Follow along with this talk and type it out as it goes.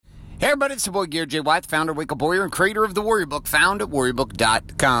Hey everybody, it's the boy Garrett J. White, founder of Wake Up Warrior and creator of the Warrior Book, found at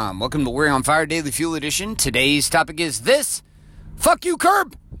warriorbook.com. Welcome to Warrior on Fire Daily Fuel Edition. Today's topic is this: fuck you,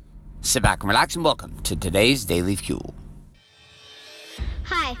 curb. Sit back and relax and welcome to today's Daily Fuel.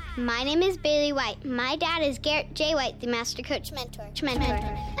 Hi, my name is Bailey White. My dad is Garrett J. White, the Master Coach Mentor.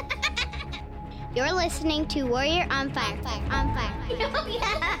 You're listening to Warrior on Fire.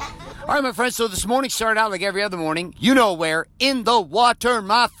 All right, my friends, so this morning started out like every other morning. You know where? In the water,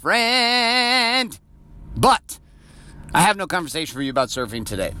 my friend. But I have no conversation for you about surfing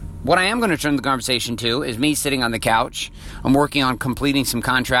today. What I am going to turn the conversation to is me sitting on the couch. I'm working on completing some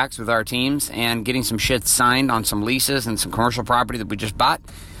contracts with our teams and getting some shit signed on some leases and some commercial property that we just bought.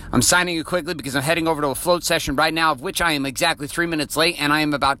 I'm signing it quickly because I'm heading over to a float session right now, of which I am exactly 3 minutes late, and I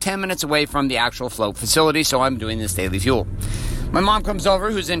am about 10 minutes away from the actual float facility, so I'm doing this Daily Fuel. My mom comes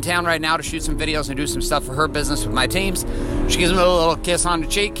over, who's in town right now, to shoot some videos and do some stuff for her business with my teams. She gives me a little kiss on the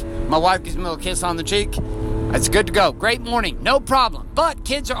cheek. My wife gives me a little kiss on the cheek. It's good to go. Great morning. No problem. But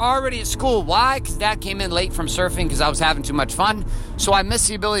kids are already at school. Why? Because Dad came in late from surfing because I was having too much fun. So I missed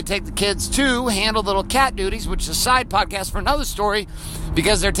the ability to take the kids to handle little cat duties, which is a side podcast for another story,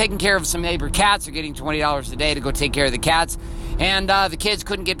 because they're taking care of some neighbor cats. They're getting $20 a day to go take care of the cats. And the kids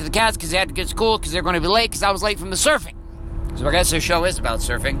couldn't get to the cats because they had to get to school because they're going to be late because I was late from the surfing. So I guess this show is about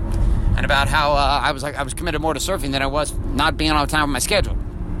surfing and about how I was committed more to surfing than I was not being on time with my schedule.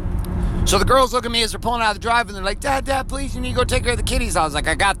 So the girls look at me as they're pulling out of the drive and they're like, Dad, please, you need to go take care of the kitties. I was like,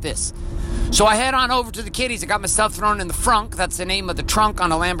 I got this. So I head on over to the kitties. I got my stuff thrown in the frunk. That's the name of the trunk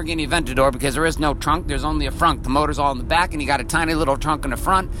on a Lamborghini Aventador, because there is no trunk. There's only a frunk. The motor's all in the back, and you got a tiny little trunk in the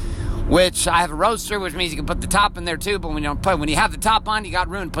front, which I have a roadster, which means you can put the top in there too, but when you have the top on, you got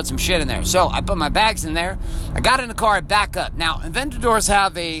room to put some shit in there. So I put my bags in there. I got in the car, I back up. Now, Aventadors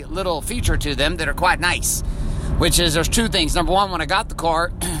have a little feature to them that are quite nice, which is there's two things. Number one, when I got the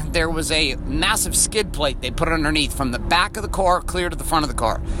car, there was a massive skid plate they put underneath from the back of the car clear to the front of the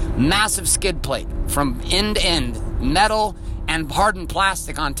car. Massive skid plate from end to end, metal and hardened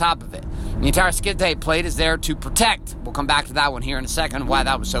plastic on top of it. The entire skid plate is there to protect. We'll come back to that one here in a second, why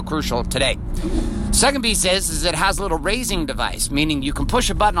that was so crucial today. Second piece is it has a little raising device, meaning you can push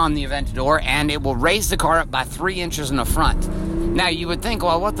a button on the Aventador and it will raise the car up by 3 inches in the front. Now, you would think,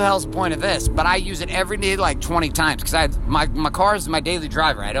 well, what the hell's the point of this? But I use it every day like 20 times because my car is my daily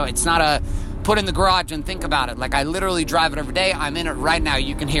driver. It's not a put in the garage and think about it. Like, I literally drive it every day. I'm in it right now.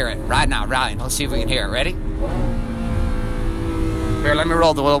 You can hear it right now. Ryan, let's see if we can hear it. Ready? Here, let me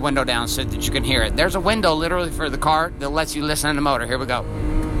roll the little window down so that you can hear it. There's a window literally for the car that lets you listen to the motor. Here we go.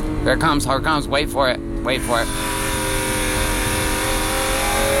 Here it comes. Here it comes. Wait for it. Wait for it.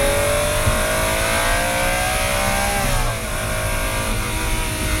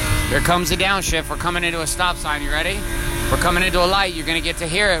 Here comes the downshift. We're coming into a stop sign. You ready? We're coming into a light. You're going to get to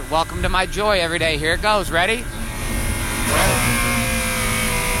hear it. Welcome to my joy every day. Here it goes. Ready?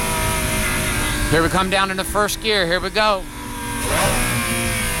 Here we come down into first gear. Here we go.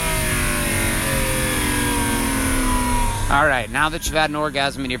 All right, now that you've had an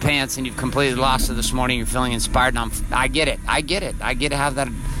orgasm in your pants and you've completely lost it this morning, you're feeling inspired, and I get it. I get to have that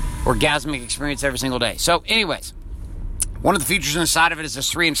orgasmic experience every single day. So anyways, one of the features inside of it is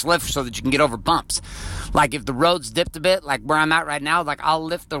this 3-inch lift so that you can get over bumps. Like if the road's dipped a bit, like where I'm at right now, like I'll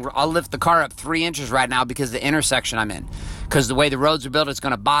lift the car up 3 inches right now because of the intersection I'm in. Because the way the roads are built, it's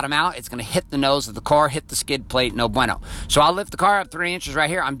going to bottom out. It's going to hit the nose of the car, hit the skid plate, no bueno. So I'll lift the car up 3 inches right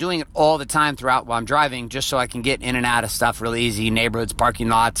here. I'm doing it all the time throughout while I'm driving just so I can get in and out of stuff really easy, neighborhoods, parking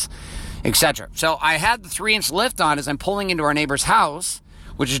lots, etc. So I had the 3-inch lift on as I'm pulling into our neighbor's house,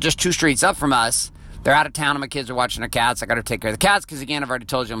 which is just 2 streets up from us. They're out of town and my kids are watching their cats. I got to take care of the cats because, again, I've already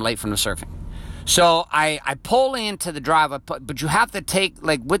told you I'm late from the surfing. So I pull into the drive, but you have to take,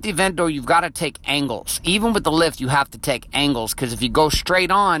 like with the Aventador, you've got to take angles. Even with the lift, you have to take angles because if you go straight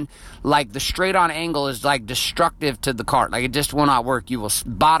on, like the straight on angle is like destructive to the car. Like it just will not work. You will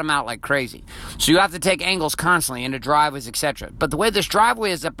bottom out like crazy. So you have to take angles constantly into driveways, etc. But the way this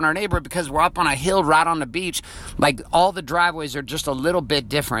driveway is up in our neighborhood, because we're up on a hill right on the beach, like all the driveways are just a little bit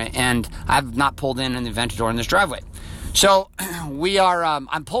different, and I've not pulled in the Aventador in this driveway. So we are,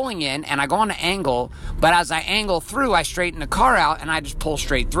 I'm pulling in and I go on an angle, but as I angle through, I straighten the car out and I just pull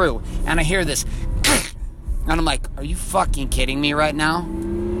straight through. And I hear this, and I'm like, are you fucking kidding me right now?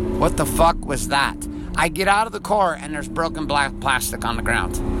 What the fuck was that? I get out of the car and there's broken black plastic on the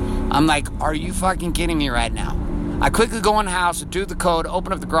ground. I'm like, are you fucking kidding me right now? I quickly go in the house, do the code,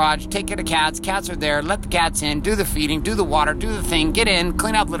 open up the garage, take care of the cats. Cats are there, let the cats in, do the feeding, do the water, do the thing, get in,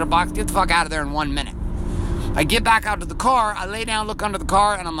 clean out the litter box, get the fuck out of there in 1 minute. I get back out to the car, I lay down, look under the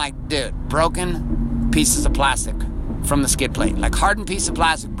car, and I'm like, dude, broken pieces of plastic from the skid plate. Like hardened piece of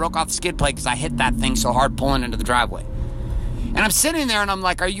plastic broke off the skid plate because I hit that thing so hard pulling into the driveway. And I'm sitting there and I'm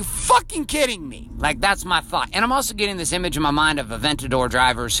like, are you fucking kidding me? Like, that's my thought. And I'm also getting this image in my mind of Aventador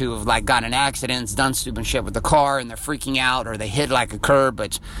drivers who have, like, gotten in accidents, done stupid shit with the car, and they're freaking out, or they hit, like, a curb,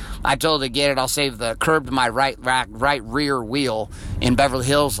 but I told her, get it, I'll save the curb to my right rear wheel in Beverly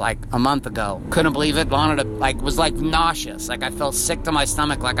Hills, like, a month ago. Couldn't believe it. Wanted to, like, was, like, nauseous. Like, I felt sick to my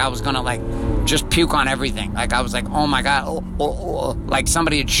stomach, like I was gonna, like, just puke on everything. Like, I was like, oh, my God, like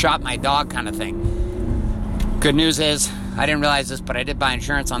somebody had shot my dog kind of thing. Good news is, I didn't realize this, but I did buy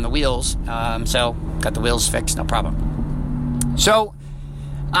insurance on the wheels, so got the wheels fixed, no problem. So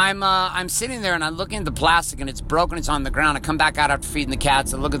I'm sitting there and I'm looking at the plastic and it's broken, it's on the ground. I come back out after feeding the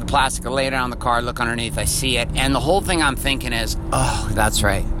cats, I look at the plastic, I lay it on the car, look underneath, I see it, and the whole thing I'm thinking is, oh, that's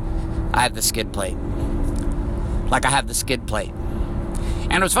right, I have the skid plate. Like, I have the skid plate.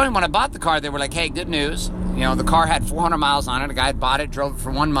 And it was funny, when I bought the car, they were like, hey, good news. You know, the car had 400 miles on it. A guy had bought it, drove it for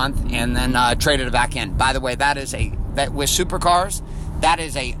 1 month, and then traded it back in. By the way, that with supercars, that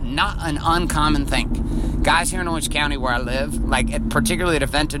is not an uncommon thing. Guys here in Orange County where I live, like particularly at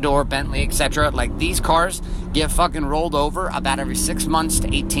Aventador, Bentley, etc., like these cars get fucking rolled over about every 6 months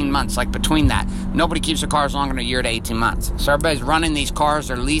to 18 months. Like between that, nobody keeps their cars longer than a year to 18 months. So everybody's running these cars.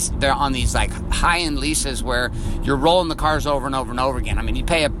 They're on these like high-end leases where you're rolling the cars over and over and over again. I mean, you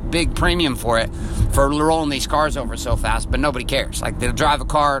pay a big premium for it, for rolling these cars over so fast, but nobody cares. Like they'll drive a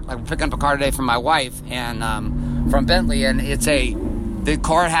car, like we're picking up a car today from my wife and from Bentley, and the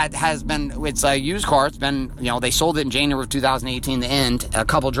car it's a used car. It's been, you know, they sold it in January of 2018, the end. A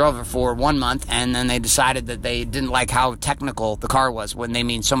couple drove it for 1 month, and then they decided that they didn't like how technical the car was, when they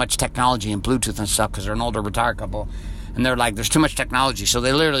mean so much technology and Bluetooth and stuff, because they're an older retired couple. And they're like, there's too much technology. So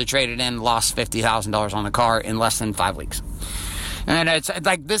they literally traded in, lost $50,000 on the car in less than 5 weeks. And it's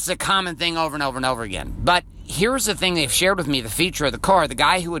like, this is a common thing over and over and over again. But here's the thing they've shared with me, the feature of the car. The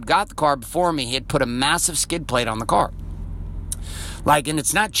guy who had got the car before me, he had put a massive skid plate on the car. Like, and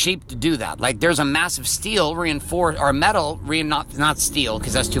it's not cheap to do that. Like, there's a massive steel reinforced, or metal, not steel,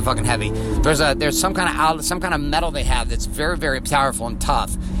 because that's too fucking heavy. There's some kind of metal they have that's very, very powerful and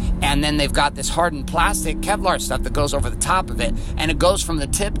tough. And then they've got this hardened plastic Kevlar stuff that goes over the top of it, and it goes from the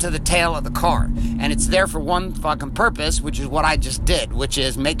tip to the tail of the car. And it's there for one fucking purpose, which is what I just did, which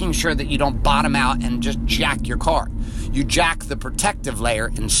is making sure that you don't bottom out and just jack your car. You jack the protective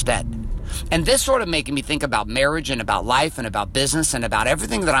layer instead. And this sort of making me think about marriage and about life and about business and about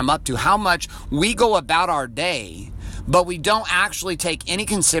everything that I'm up to, how much we go about our day, but we don't actually take any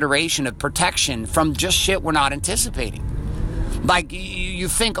consideration of protection from just shit we're not anticipating. Like, you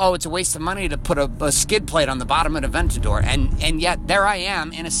think, oh, it's a waste of money to put a skid plate on the bottom of an Aventador, and yet there I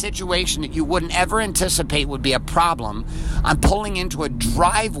am in a situation that you wouldn't ever anticipate would be a problem. I'm pulling into a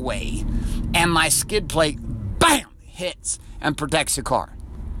driveway, and my skid plate, bam, hits and protects the car.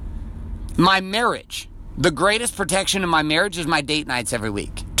 My marriage, the greatest protection in my marriage is my date nights every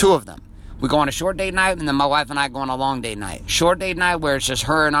week. 2 of them. We go on a short date night, and then my wife and I go on a long date night. Short date night where it's just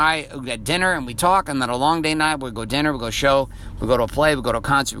her and I at dinner and we talk, and then a long date night where we go dinner, we go show, we go to a play, we go to a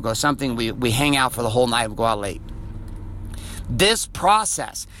concert, we go something, we hang out for the whole night, we go out late. This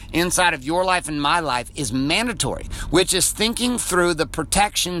process inside of your life and my life is mandatory, which is thinking through the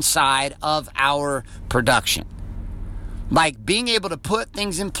protection side of our production. Like being able to put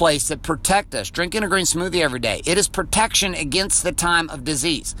things in place that protect us. Drinking a green smoothie every day. It is protection against the time of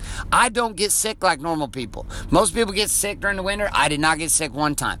disease. I don't get sick like normal people. Most people get sick during the winter. I did not get sick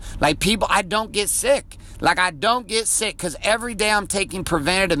one time. Like people, I don't get sick. Like I don't get sick because every day I'm taking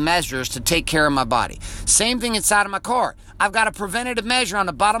preventative measures to take care of my body. Same thing inside of my car. I've got a preventative measure on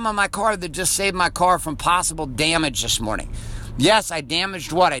the bottom of my car that just saved my car from possible damage this morning. Yes, I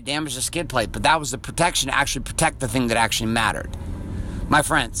damaged what? I damaged the skid plate, but that was the protection to actually protect the thing that actually mattered. My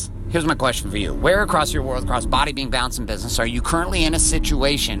friends, here's my question for you. Where across your world, across body, being, balance, and business, are you currently in a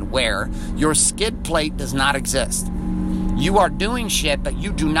situation where your skid plate does not exist? You are doing shit, but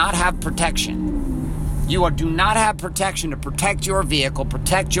you do not have protection. You do not have protection to protect your vehicle,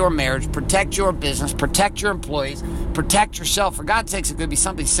 protect your marriage, protect your business, protect your employees, protect yourself. For God's sakes, it could be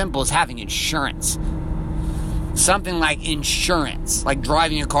something simple as having insurance. Something like insurance, like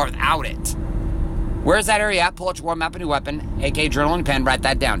driving your car without it. Where's that area at? Pull out your war map and your weapon, aka journal and pen, write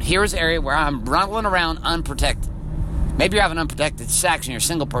that down. Here's the area where I'm running around unprotected. Maybe you're having unprotected sex and you're a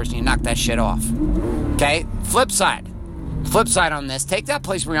single person, you knock that shit off. Okay? Flip side on this, take that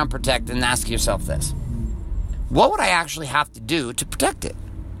place where you're unprotected and ask yourself this. What would I actually have to do to protect it?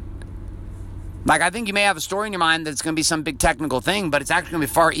 Like, I think you may have a story in your mind that it's going to be some big technical thing, but it's actually going to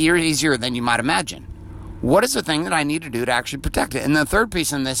be far easier than you might imagine. What is the thing that I need to do to actually protect it? And the third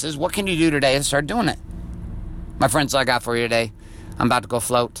piece in this is, what can you do today to start doing it? My friends, all I got for you today. I'm about to go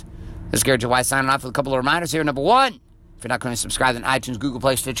float. This is Garrett J. White signing off with a couple of reminders here. Number one, if you're not currently subscribed on iTunes, Google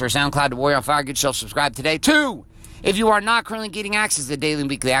Play, Stitcher, or SoundCloud to Warrior on Fire, get yourself subscribed today. 2, if you are not currently getting access to the daily and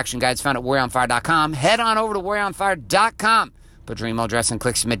weekly action guides found at warrioronfire.com, head on over to warrioronfire.com. Put your email address and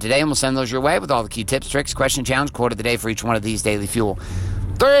click submit today, and we'll send those your way with all the key tips, tricks, question, challenge, quote of the day for each one of these daily fuel.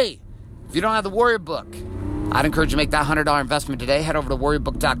 3, if you don't have the Warrior Book, I'd encourage you to make that $100 investment today. Head over to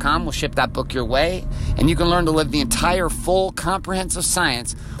warriorbook.com. We'll ship that book your way, and you can learn to live the entire full comprehensive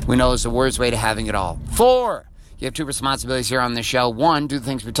science we know is the Warrior's way to having it all. 4, you have 2 responsibilities here on this show. 1, do the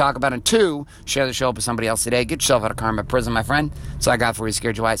things we talk about, and 2, share the show up with somebody else today. Get yourself out of karma prison, my friend. That's all I got for you.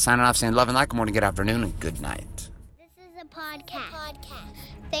 Garrett J. White signing off, saying love and light. Good morning, good afternoon, and good night. This is a podcast.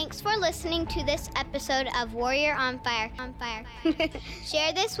 Thanks for listening to this episode of Warrior on Fire.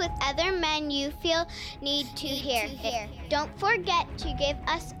 Share this with other men you feel need to hear. Don't forget to give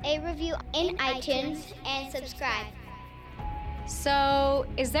us a review in iTunes and subscribe. So,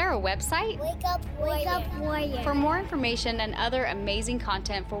 is there a website? Wake up, Warrior. For more information and other amazing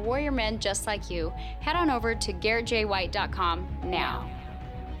content for warrior men just like you, head on over to GarrettJWhite.com now.